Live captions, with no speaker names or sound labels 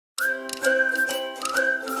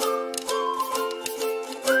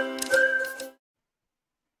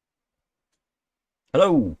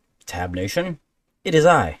Hello, Tab Nation. It is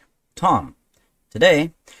I, Tom.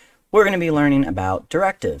 Today, we're going to be learning about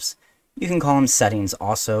directives. You can call them settings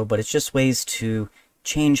also, but it's just ways to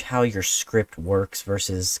change how your script works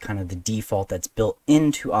versus kind of the default that's built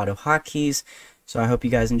into Autohotkeys. So I hope you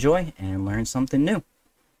guys enjoy and learn something new.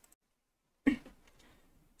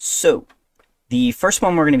 So, the first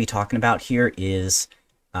one we're going to be talking about here is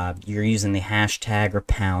you're using the hashtag or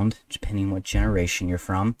pound, depending what generation you're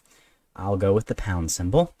from. I'll go with the pound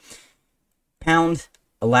symbol. Pound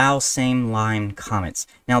allow same line comments.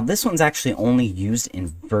 Now this one's actually only used in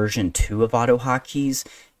version 2 of Autohotkeys.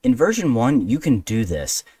 In version 1 you can do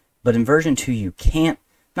this, but in version 2 you can't.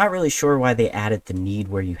 Not really sure why they added the need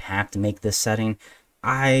where you have to make this setting.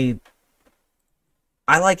 I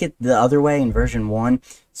like it the other way in version 1.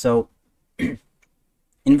 So in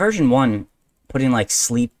version 1, putting like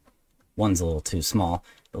sleep, one's a little too small,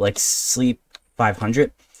 but like sleep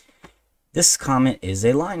 500, this comment is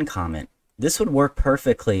a line comment. This would work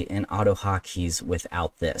perfectly in Autohotkeys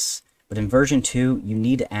without this. But in version 2, you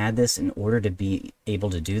need to add this in order to be able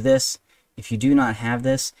to do this. If you do not have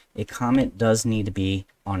this, a comment does need to be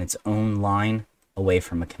on its own line away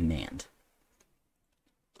from a command.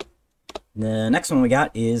 The next one we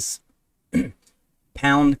got is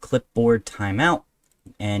pound clipboard timeout.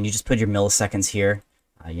 And you just put your milliseconds here.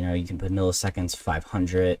 You can put milliseconds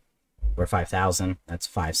 500 or 5,000. That's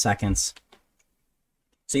 5 seconds.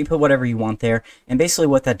 So you put whatever you want there. And basically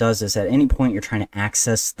what that does is at any point you're trying to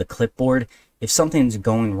access the clipboard, if something's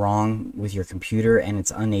going wrong with your computer and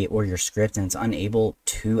it's unable, or your script, and it's unable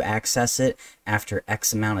to access it after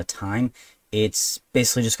X amount of time, it's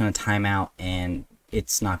basically just going to time out and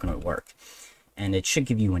it's not going to work. And it should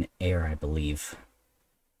give you an error, I believe.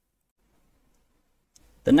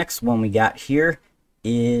 The next one we got here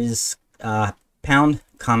is pound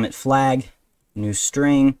comment flag, new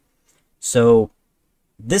string. So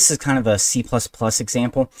this is kind of a C++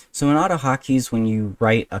 example. So in Autohotkeys, when you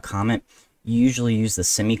write a comment, you usually use the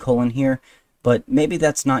semicolon here, but maybe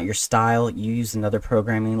that's not your style. You use another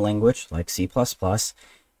programming language like C++,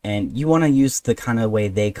 and you want to use the kind of way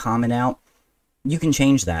they comment out. You can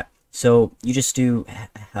change that. So you just do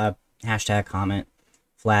hashtag comment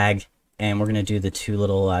flag, and we're going to do the two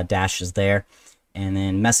little dashes there. And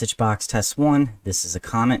then message box test1, this is a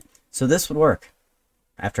comment. So this would work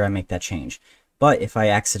after I make that change. But if I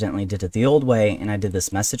accidentally did it the old way and I did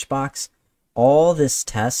this message box, all this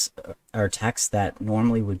text that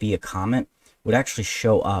normally would be a comment would actually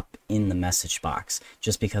show up in the message box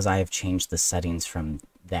just because I have changed the settings from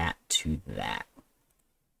that to that.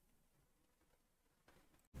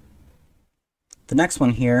 The next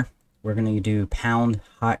one here, we're going to do pound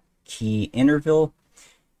hotkey interval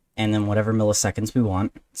and then whatever milliseconds we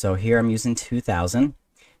want. So here I'm using 2000.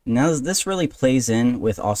 Now this really plays in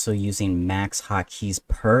with also using max hotkeys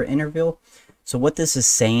per interval. So what this is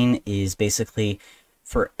saying is basically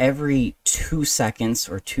for every 2 seconds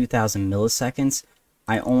or 2000 milliseconds,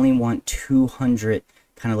 I only want 200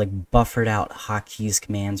 kind of like buffered out hotkeys,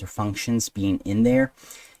 commands, or functions being in there.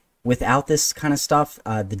 Without this kind of stuff,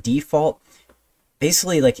 the default,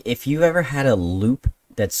 basically like if you ever had a loop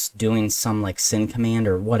that's doing some like send command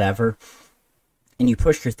or whatever, and you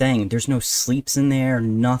push your thing, there's no sleeps in there,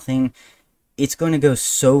 nothing. It's going to go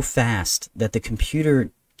so fast that the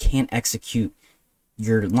computer can't execute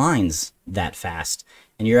your lines that fast.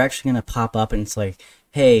 And you're actually going to pop up and it's like,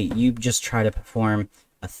 hey, you just try to perform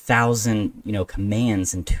 1,000,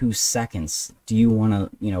 commands in 2 seconds. Do you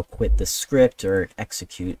want to, quit the script or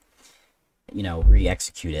execute,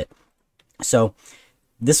 re-execute it? So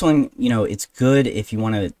this one, it's good if you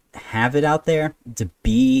want to have it out there to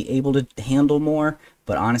be able to handle more,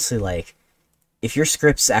 but honestly, like, if your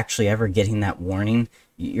script's actually ever getting that warning,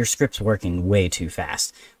 your script's working way too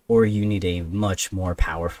fast, or you need a much more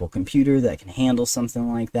powerful computer that can handle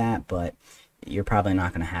something like that, but you're probably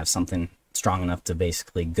not going to have something strong enough to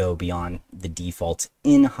basically go beyond the defaults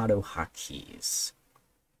in Autohotkeys.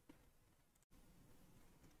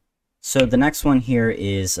 So the next one here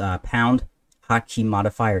is pound hotkey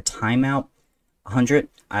modifier timeout 100.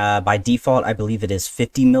 By default, I believe it is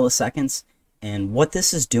 50 milliseconds. And what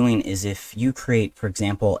this is doing is if you create, for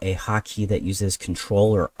example, a hotkey that uses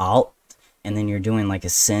Control or Alt, and then you're doing like a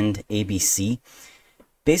send ABC,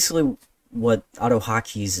 basically what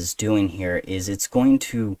Autohotkeys is doing here is it's going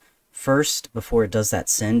to first, before it does that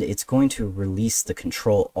send, it's going to release the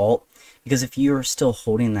Control Alt, because if you're still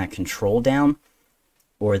holding that Control down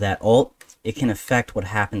or that Alt, it can affect what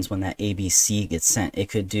happens when that ABC gets sent. It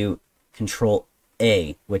could do Control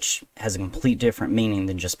A, which has a complete different meaning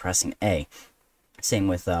than just pressing A. Same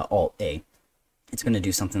with Alt A. it's going to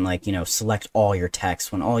do something like, select all your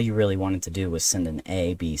text when all you really wanted to do was send an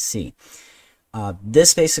A, B, C.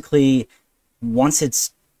 This basically, once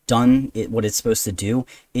it's done what it's supposed to do,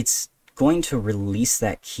 it's going to release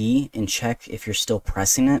that key and check if you're still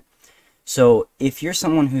pressing it. So if you're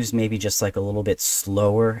someone who's maybe just like a little bit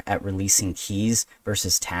slower at releasing keys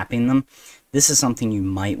versus tapping them, this is something you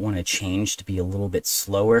might want to change to be a little bit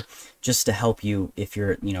slower, just to help you if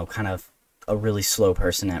you're, kind of a really slow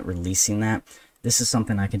person at releasing that. This is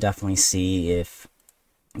something I can definitely see if,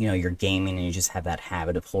 you're gaming and you just have that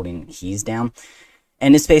habit of holding keys down.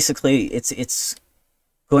 And it's basically, it's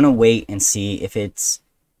going to wait and see if it's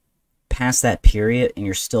past that period and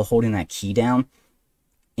you're still holding that key down.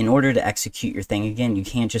 In order to execute your thing again, you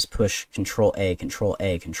can't just push Control A, Control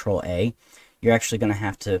A, Control A. You're actually going to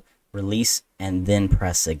have to release and then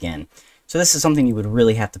press again. So this is something you would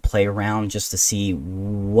really have to play around just to see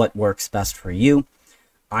what works best for you.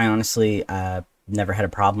 I honestly never had a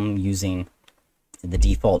problem using the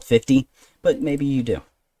default 50, but maybe you do.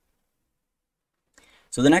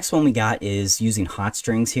 So the next one we got is using hot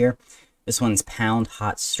strings here. This one's pound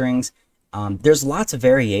hot strings. There's lots of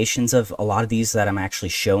variations of a lot of these that I'm actually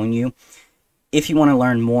showing you. If you want to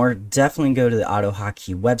learn more, definitely go to the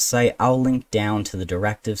Autohotkey website. I'll link down to the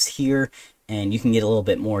directives here, and you can get a little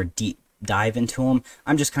bit more deep dive into them.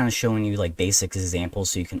 I'm just kind of showing you like basic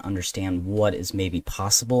examples so you can understand what is maybe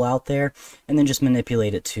possible out there, and then just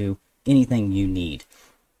manipulate it to anything you need.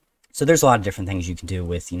 So there's a lot of different things you can do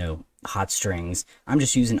with, hot strings. I'm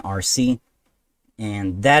just using RC,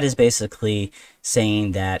 and that is basically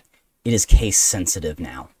saying that it is case sensitive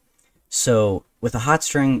now. So with a hot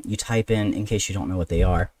string, you type in case you don't know what they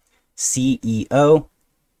are, CEO,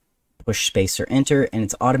 push space or enter, and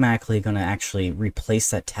it's automatically going to actually replace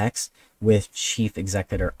that text with Chief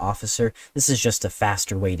Executive Officer. This is just a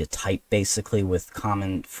faster way to type basically with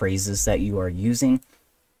common phrases that you are using.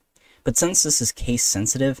 But since this is case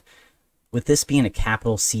sensitive, with this being a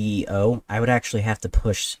capital CEO, I would actually have to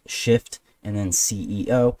push Shift and then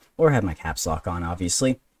CEO, or have my caps lock on,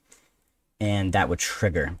 obviously, and that would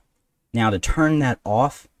trigger. Now to turn that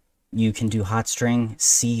off, you can do hot string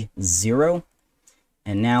C0,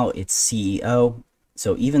 and now it's CEO.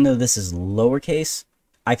 So even though this is lowercase,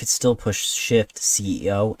 I could still push Shift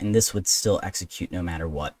CEO, and this would still execute no matter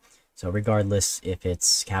what. So regardless if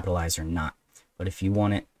it's capitalized or not. But if you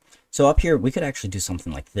want it, so up here we could actually do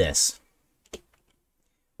something like this,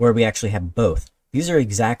 where we actually have both. These are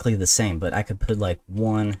exactly the same, but I could put like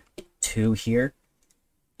 1, 2 here.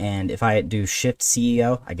 And if I do Shift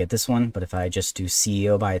CEO, I get this one. But if I just do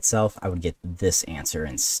CEO by itself, I would get this answer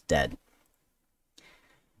instead.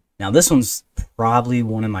 Now this one's probably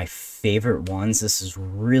one of my favorite ones. This is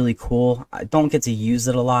really cool. I don't get to use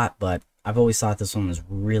it a lot, but I've always thought this one was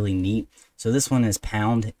really neat. So this one is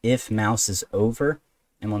pound if mouse is over.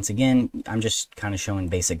 And once again, I'm just kind of showing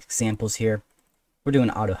basic examples here. We're doing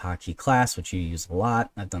Autohotkey class, which you use a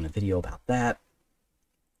lot. I've done a video about that.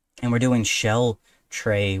 And we're doing shell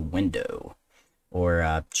tray window,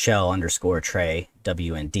 or shell underscore tray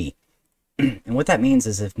WND. And what that means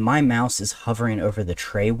is if my mouse is hovering over the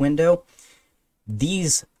tray window,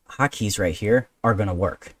 these hotkeys right here are going to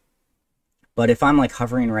work. But if I'm like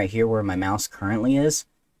hovering right here where my mouse currently is,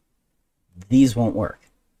 these won't work.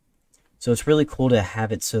 So it's really cool to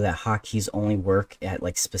have it so that hotkeys only work at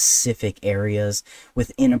like specific areas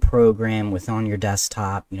within a program, on your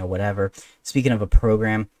desktop, whatever. Speaking of a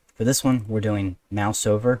program, for this one, we're doing mouse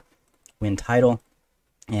over, win title,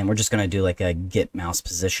 and we're just going to do like a get mouse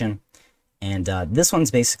position. And this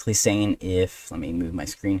one's basically saying if, let me move my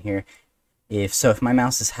screen here, if my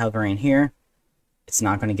mouse is hovering here, it's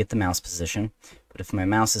not going to get the mouse position. But if my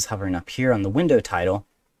mouse is hovering up here on the window title,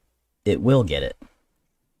 it will get it.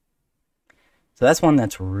 So that's one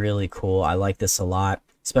that's really cool. I like this a lot,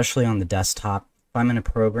 especially on the desktop. If I'm in a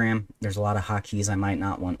program, there's a lot of hotkeys I might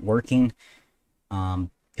not want working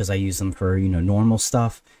because I use them for, normal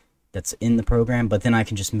stuff that's in the program. But then I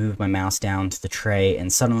can just move my mouse down to the tray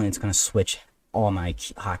and suddenly it's going to switch all my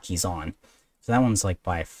hotkeys on. So that one's like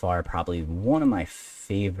by far probably one of my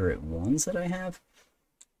favorite ones that I have.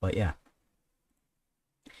 But yeah.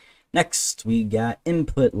 Next, we got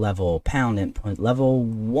input level, pound input level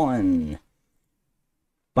 1.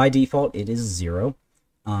 By default, it is 0.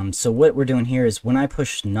 So what we're doing here is when I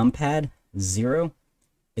push numpad 0,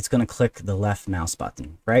 it's going to click the left mouse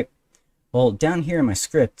button, right? Well, down here in my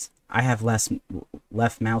script, I have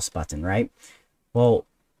left mouse button, right? Well,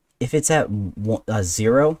 if it's at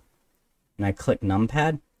 0 and I click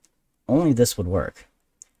numpad, only this would work.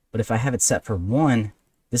 But if I have it set for 1,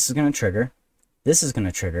 this is going to trigger, this is going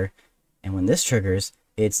to trigger, and when this triggers,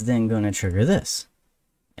 it's then going to trigger this.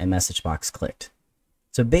 And message box clicked.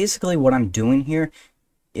 So basically what I'm doing here,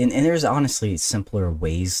 and there's honestly simpler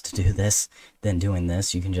ways to do this than doing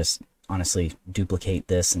this. You can just honestly duplicate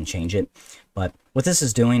this and change it. But what this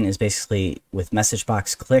is doing is basically with message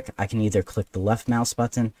box click, I can either click the left mouse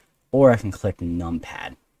button or I can click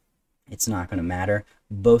numpad. It's not going to matter.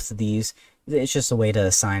 Both of these, it's just a way to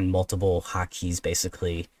assign multiple hotkeys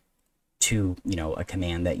basically to, you know, a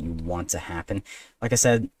command that you want to happen. Like I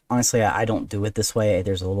said, honestly, I don't do it this way.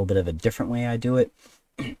 There's a little bit of a different way I do it.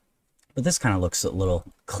 But this kind of looks a little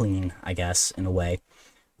clean, I guess, in a way.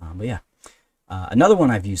 But yeah. Another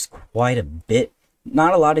one I've used quite a bit.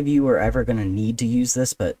 Not a lot of you are ever going to need to use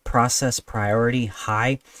this, but process priority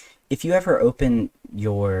high. If you ever open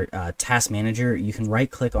your task manager, you can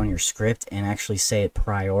right click on your script and actually say it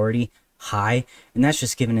priority high, and that's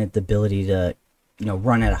just giving it the ability to, you know,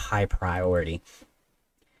 run at a high priority.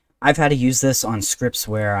 I've had to use this on scripts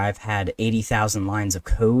where I've had 80,000 lines of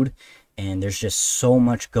code and there's just so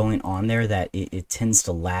much going on there that it tends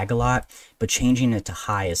to lag a lot, but changing it to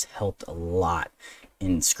high has helped a lot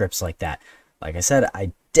in scripts like that. Like I said,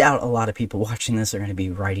 I doubt a lot of people watching this are going to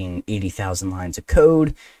be writing 80,000 lines of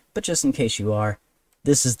code, but just in case you are,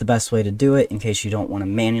 this is the best way to do it in case you don't want to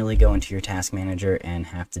manually go into your task manager and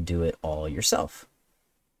have to do it all yourself.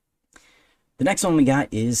 The next one we got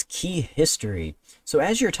is key history. So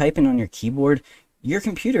as you're typing on your keyboard, your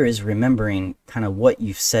computer is remembering kind of what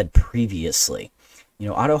you've said previously. You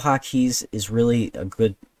know, Autohotkeys is really a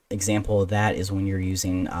good example of that is when you're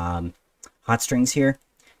using hot strings here.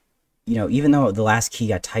 You know, even though the last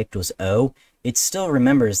key I typed was O, it still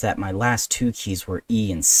remembers that my last two keys were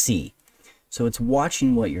E and C. So it's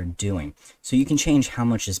watching what you're doing. So you can change how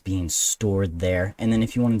much is being stored there. And then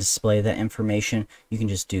if you want to display that information, you can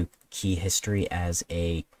just do key history as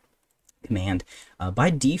a command. By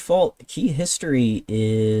default, key history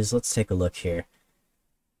is, let's take a look here.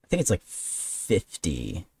 I think it's like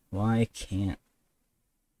 50. Why can't,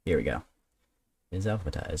 here we go. It is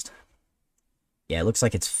alphabetized. Yeah, it looks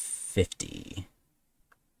like it's 50.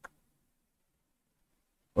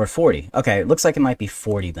 Or 40. Okay, it looks like it might be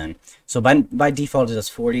 40 then. So by default it is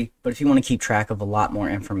 40, but if you want to keep track of a lot more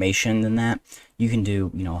information than that, you can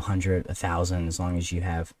do, you know, 100, 1,000, as long as you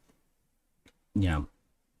have, you know,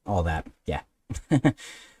 all that. Yeah.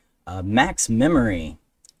 Max memory.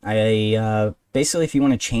 Basically, if you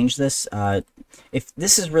want to change this, if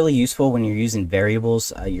this is really useful when you're using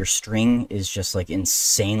variables, your string is just like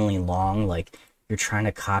insanely long, like you're trying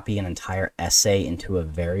to copy an entire essay into a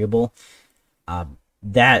variable.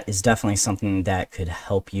 That is definitely something that could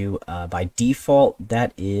help you. By default,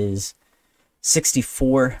 that is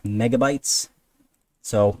 64 megabytes.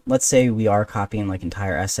 So let's say we are copying like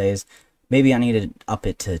entire essays. Maybe I need to up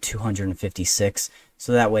it to 256,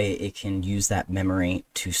 so that way it can use that memory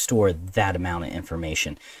to store that amount of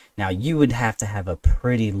information. Now, you would have to have a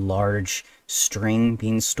pretty large string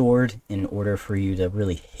being stored in order for you to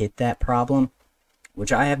really hit that problem,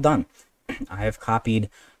 which I have done. I have copied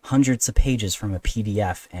hundreds of pages from a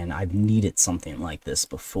PDF, and I've needed something like this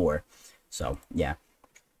before. So, yeah.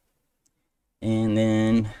 And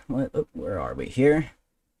then, where are we here?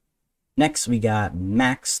 Next, we got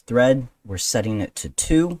max thread. We're setting it to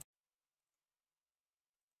 2.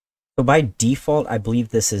 So by default, I believe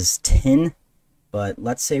this is 10, but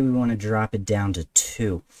let's say we want to drop it down to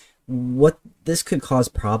 2. What this could cause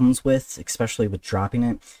problems with, especially with dropping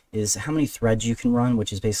it, is how many threads you can run,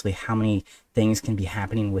 which is basically how many things can be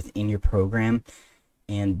happening within your program.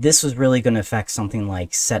 And this is really going to affect something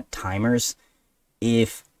like set timers.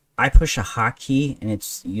 If I push a hotkey and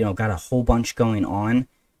it's, you know, got a whole bunch going on,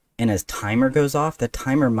 and as timer goes off, the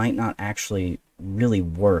timer might not actually really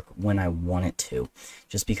work when I want it to,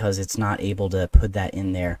 just because it's not able to put that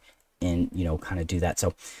in there and, you know, kind of do that.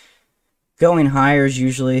 So going higher is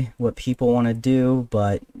usually what people want to do,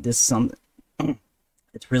 but this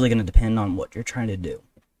it's really going to depend on what you're trying to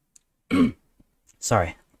do.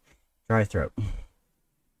 Sorry, dry throat.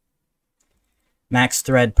 Max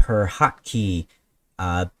thread per hotkey.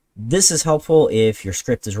 This is helpful if your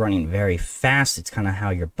script is running very fast. It's kind of how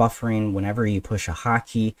you're buffering. Whenever you push a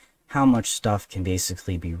hotkey, how much stuff can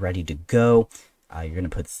basically be ready to go. You're going to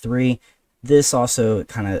put 3. This also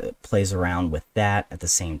kind of plays around with that at the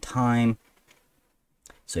same time.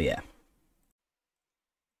 So yeah.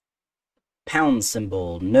 Pound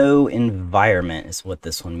symbol, no environment is what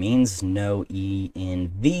this one means. No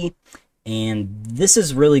ENV. And this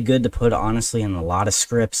is really good to put, honestly, in a lot of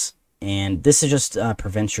scripts. And this is just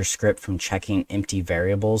prevents your script from checking empty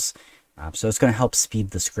variables. So it's going to help speed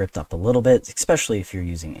the script up a little bit, especially if you're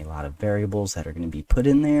using a lot of variables that are going to be put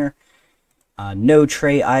in there. No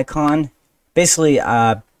tray icon. Basically,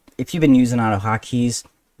 if you've been using Autohotkeys,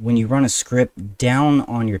 when you run a script, down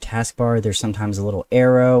on your taskbar, there's sometimes a little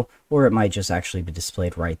arrow, or it might just actually be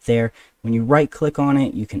displayed right there. When you right click on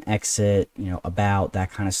it, you can exit, about,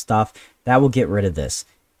 that kind of stuff. That will get rid of this.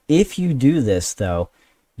 If you do this though,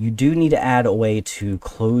 you do need to add a way to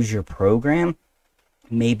close your program,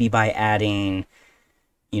 maybe by adding,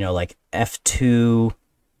 like F2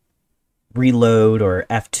 reload or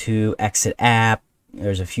F2 exit app.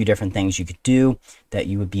 There's a few different things you could do that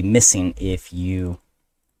you would be missing if you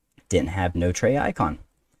didn't have no tray icon.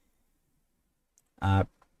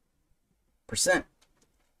 Percent.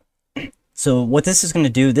 So what this is going to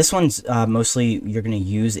do, this one's mostly you're going to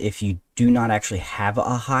use if you do not actually have a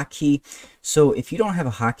hotkey. So if you don't have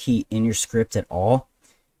a hotkey in your script at all,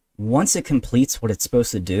 once it completes what it's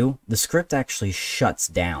supposed to do, the script actually shuts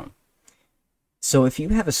down. So if you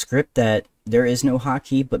have a script that there is no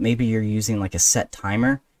hotkey, but maybe you're using like a set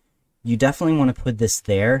timer, you definitely want to put this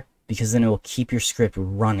there, because then it will keep your script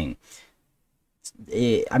running.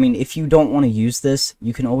 I mean, if you don't want to use this,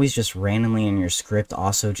 you can always just randomly in your script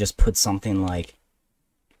also just put something like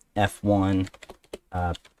F1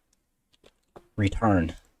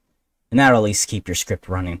 return, and that'll at least keep your script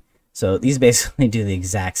running. So these basically do the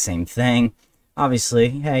exact same thing. Obviously,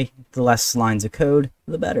 hey, the less lines of code,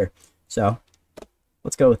 the better. So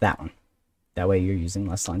let's go with that one. That way you're using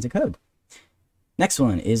less lines of code. Next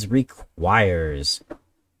one is requires.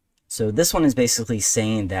 So this one is basically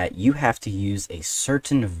saying that you have to use a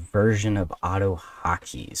certain version of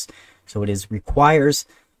Autohotkeys. So it is requires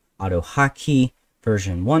Autohotkey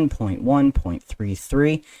version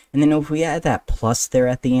 1.1.33. And then if we add that plus there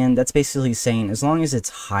at the end, that's basically saying as long as it's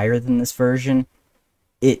higher than this version,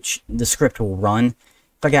 the script will run.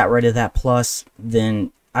 If I got rid of that plus,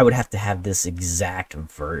 then I would have to have this exact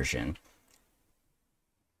version.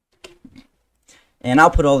 And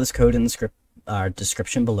I'll put all this code in the script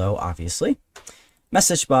description below, obviously.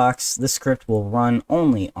 Message box, this script will run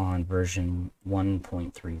only on version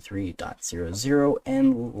 1.33.00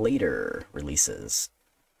 and later releases.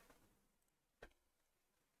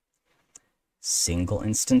 Single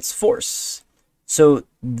instance force. So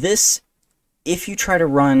this, if you try to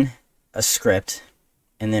run a script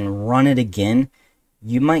and then run it again,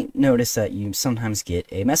 you might notice that you sometimes get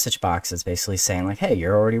a message box that's basically saying like, hey,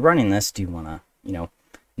 you're already running this. Do you want to,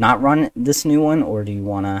 not run this new one, or do you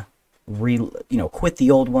want to quit the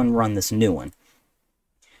old one, run this new one?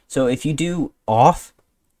 So if you do off,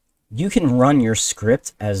 you can run your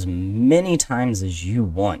script as many times as you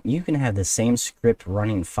want. You can have the same script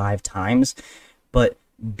running 5 times, but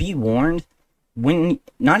be warned, when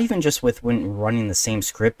not even just when running the same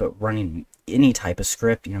script, but running any type of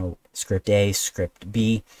script, script A, script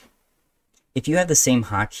B, if you have the same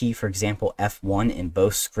hotkey, for example, F1 in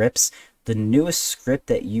both scripts, the newest script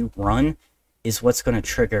that you run is what's going to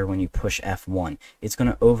trigger when you push F1. It's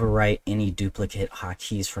going to overwrite any duplicate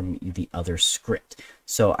hotkeys from the other script.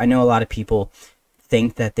 So I know a lot of people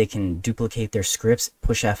think that they can duplicate their scripts,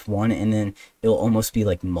 push F1, and then it'll almost be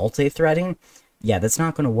like multi-threading. Yeah, that's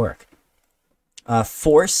not going to work.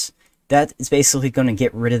 Force, that is basically going to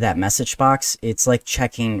get rid of that message box. It's like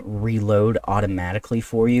checking reload automatically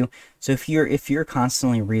for you. So if you're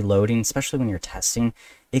constantly reloading, especially when you're testing,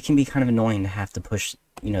 it can be kind of annoying to have to push,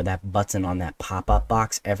 that button on that pop-up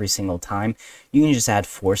box every single time. You can just add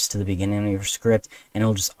force to the beginning of your script, and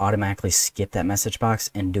it'll just automatically skip that message box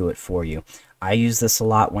and do it for you. I use this a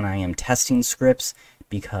lot when I am testing scripts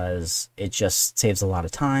because it just saves a lot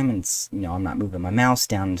of time, and it's, I'm not moving my mouse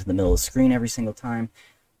down into the middle of the screen every single time.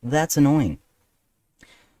 That's annoying.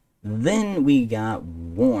 Then we got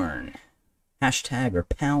warn. Hashtag or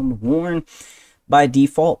pound warn. By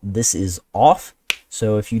default, this is off.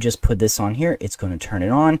 So if you just put this on here, it's going to turn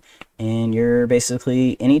it on, and you're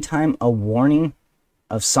basically, anytime a warning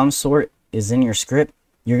of some sort is in your script,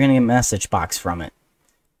 you're going to get a message box from it.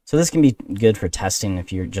 So this can be good for testing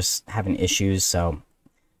if you're just having issues. So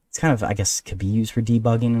it's kind of, I guess, could be used for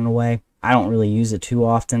debugging in a way. I don't really use it too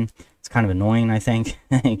often. It's kind of annoying, I think.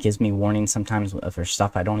 It gives me warnings sometimes for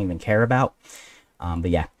stuff I don't even care about. But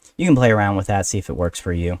yeah, you can play around with that, see if it works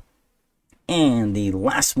for you. And the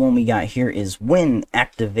last one we got here is when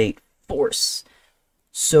activate force.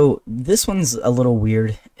 So this one's a little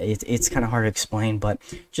weird. It's kind of hard to explain, but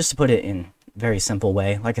just to put it in a very simple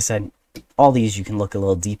way, like I said, all these you can look a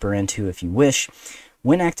little deeper into if you wish.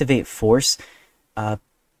 When activate force,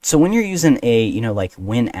 so when you're using a, like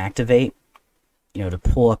when activate, to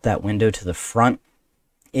pull up that window to the front,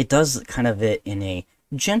 it does kind of it in a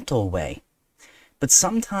gentle way. But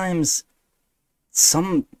sometimes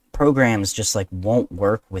some programs just like won't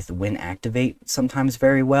work with WinActivate sometimes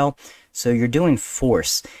very well. So you're doing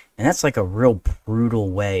force, and that's like a real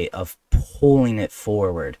brutal way of pulling it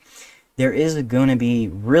forward. There is going to be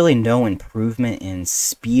really no improvement in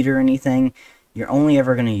speed or anything. You're only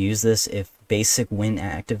ever going to use this if basic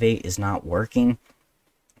WinActivate is not working.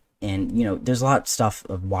 And, you know, there's a lot of stuff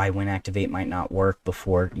of why WinActivate might not work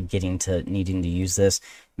before getting to needing to use this.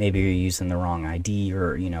 Maybe you're using the wrong ID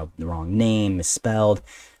or, you know, the wrong name, misspelled,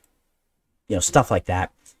 you know, stuff like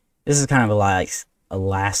that. This is kind of a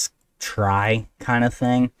last try kind of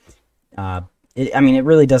thing. I mean, it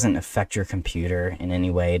really doesn't affect your computer in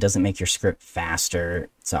any way. It doesn't make your script faster.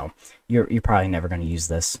 So you're probably never going to use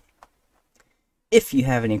this. If you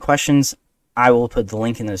have any questions, I will put the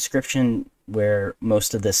link in the description where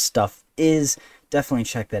most of this stuff is. Definitely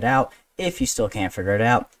check that out. If you still can't figure it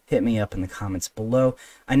out, hit me up in the comments below.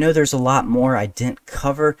 I know there's a lot more I didn't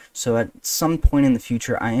cover, so at some point in the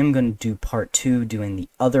future I am going to do part 2 doing the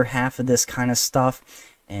other half of this kind of stuff.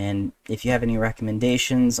 And if you have any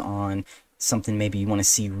recommendations on something maybe you want to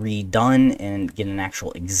see redone and get an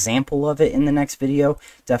actual example of it in the next video,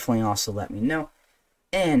 definitely also let me know.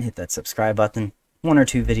 And hit that subscribe button. 1 or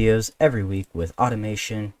 2 videos every week with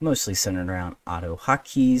automation, mostly centered around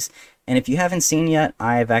Autohotkeys. And if you haven't seen yet,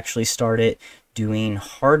 I've actually started doing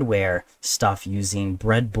hardware stuff using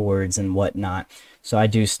breadboards and whatnot. So I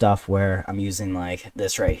do stuff where I'm using like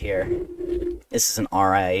this right here. This is an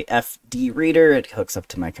RIFD reader. It hooks up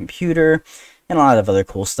to my computer and a lot of other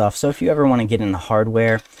cool stuff. So if you ever want to get into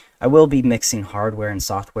hardware, I will be mixing hardware and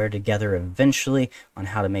software together eventually on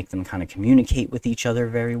how to make them kind of communicate with each other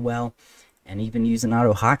very well. And even using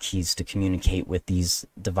Autohotkeys to communicate with these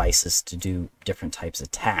devices to do different types of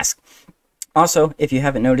tasks. Also, if you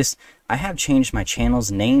haven't noticed, I have changed my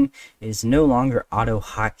channel's name. It is no longer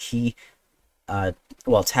Autohotkey,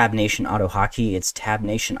 well, Tab Nation Autohotkey. It's Tab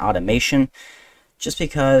Nation Automation. Just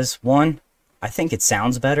because, one, I think it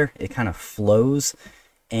sounds better. It kind of flows.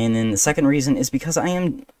 And then the second reason is because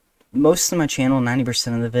most of my channel,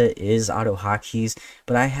 90% of it is Autohotkeys,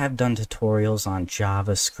 but I have done tutorials on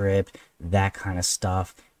JavaScript, that kind of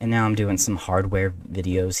stuff, and now I'm doing some hardware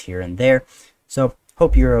videos here and there. So,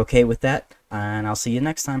 hope you're okay with that, and I'll see you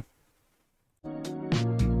next time.